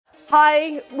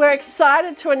Hi, we're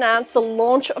excited to announce the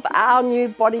launch of our new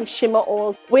body shimmer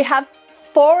oils. We have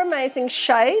 4 amazing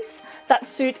shades that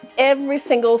suit every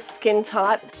single skin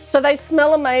type. So they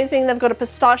smell amazing. They've got a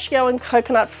pistachio and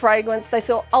coconut fragrance. They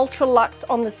feel ultra-luxe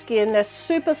on the skin. They're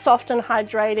super soft and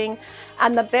hydrating.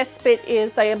 And the best bit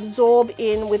is they absorb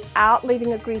in without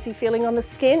leaving a greasy feeling on the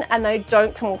skin, and they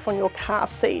don't come off on your car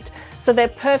seat. So they're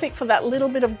perfect for that little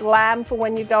bit of glam for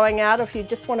when you're going out, or if you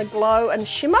just want to glow and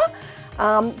shimmer.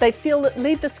 They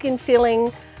leave the skin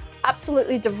feeling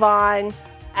absolutely divine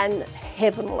and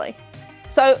heavenly.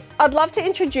 So I'd love to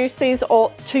introduce these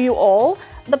all to you all.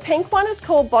 The pink one is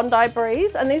called Bondi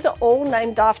Breeze, and these are all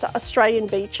named after Australian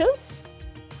beaches.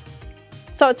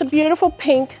 So it's a beautiful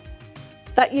pink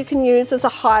that you can use as a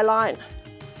highlight.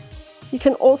 You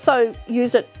can also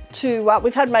use it to,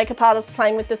 we've had makeup artists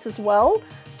playing with this as well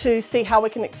to see how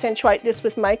we can accentuate this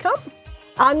with makeup.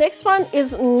 Our next one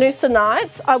is Noosa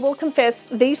Nights. I will confess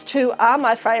these two are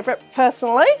my favorite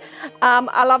personally.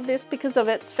 I love this because of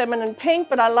its feminine pink,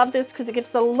 but I love this because it gives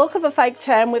the look of a fake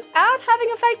tan without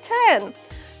having a fake tan.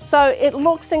 So it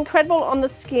looks incredible on the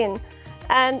skin,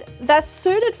 and that's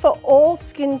suited for all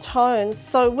skin tones.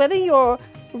 So whether you're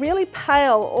really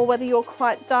pale or whether you're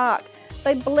quite dark,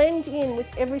 they blend in with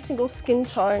every single skin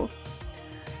tone.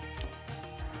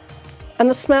 And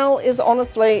the smell is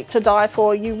honestly to die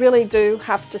for. You really do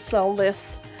have to smell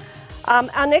this.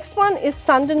 Our next one is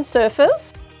Sun and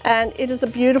Surfers, and it is a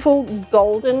beautiful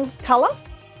golden color.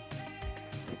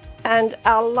 And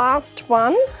our last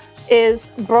one is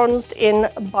Bronzed in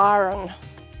Byron,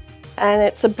 and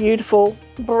it's a beautiful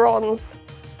bronze.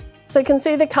 So you can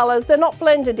see the colors, they're not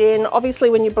blended in. Obviously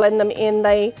when you blend them in,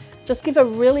 they just give a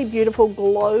really beautiful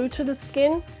glow to the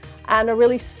skin and a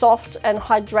really soft and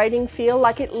hydrating feel.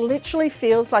 Like it literally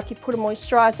feels like you put a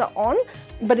moisturizer on,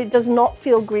 but it does not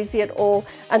feel greasy at all.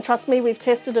 And trust me, we've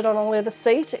tested it on a leather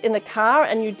seat in the car,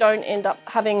 and you don't end up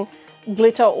having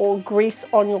glitter or grease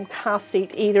on your car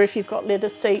seat either if you've got leather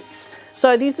seats.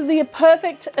 So these are the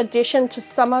perfect addition to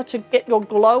summer to get your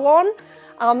glow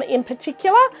on in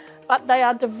particular, but they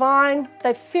are divine.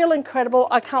 They feel incredible.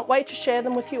 I can't wait to share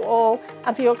them with you all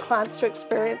and for your clients to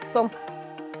experience them.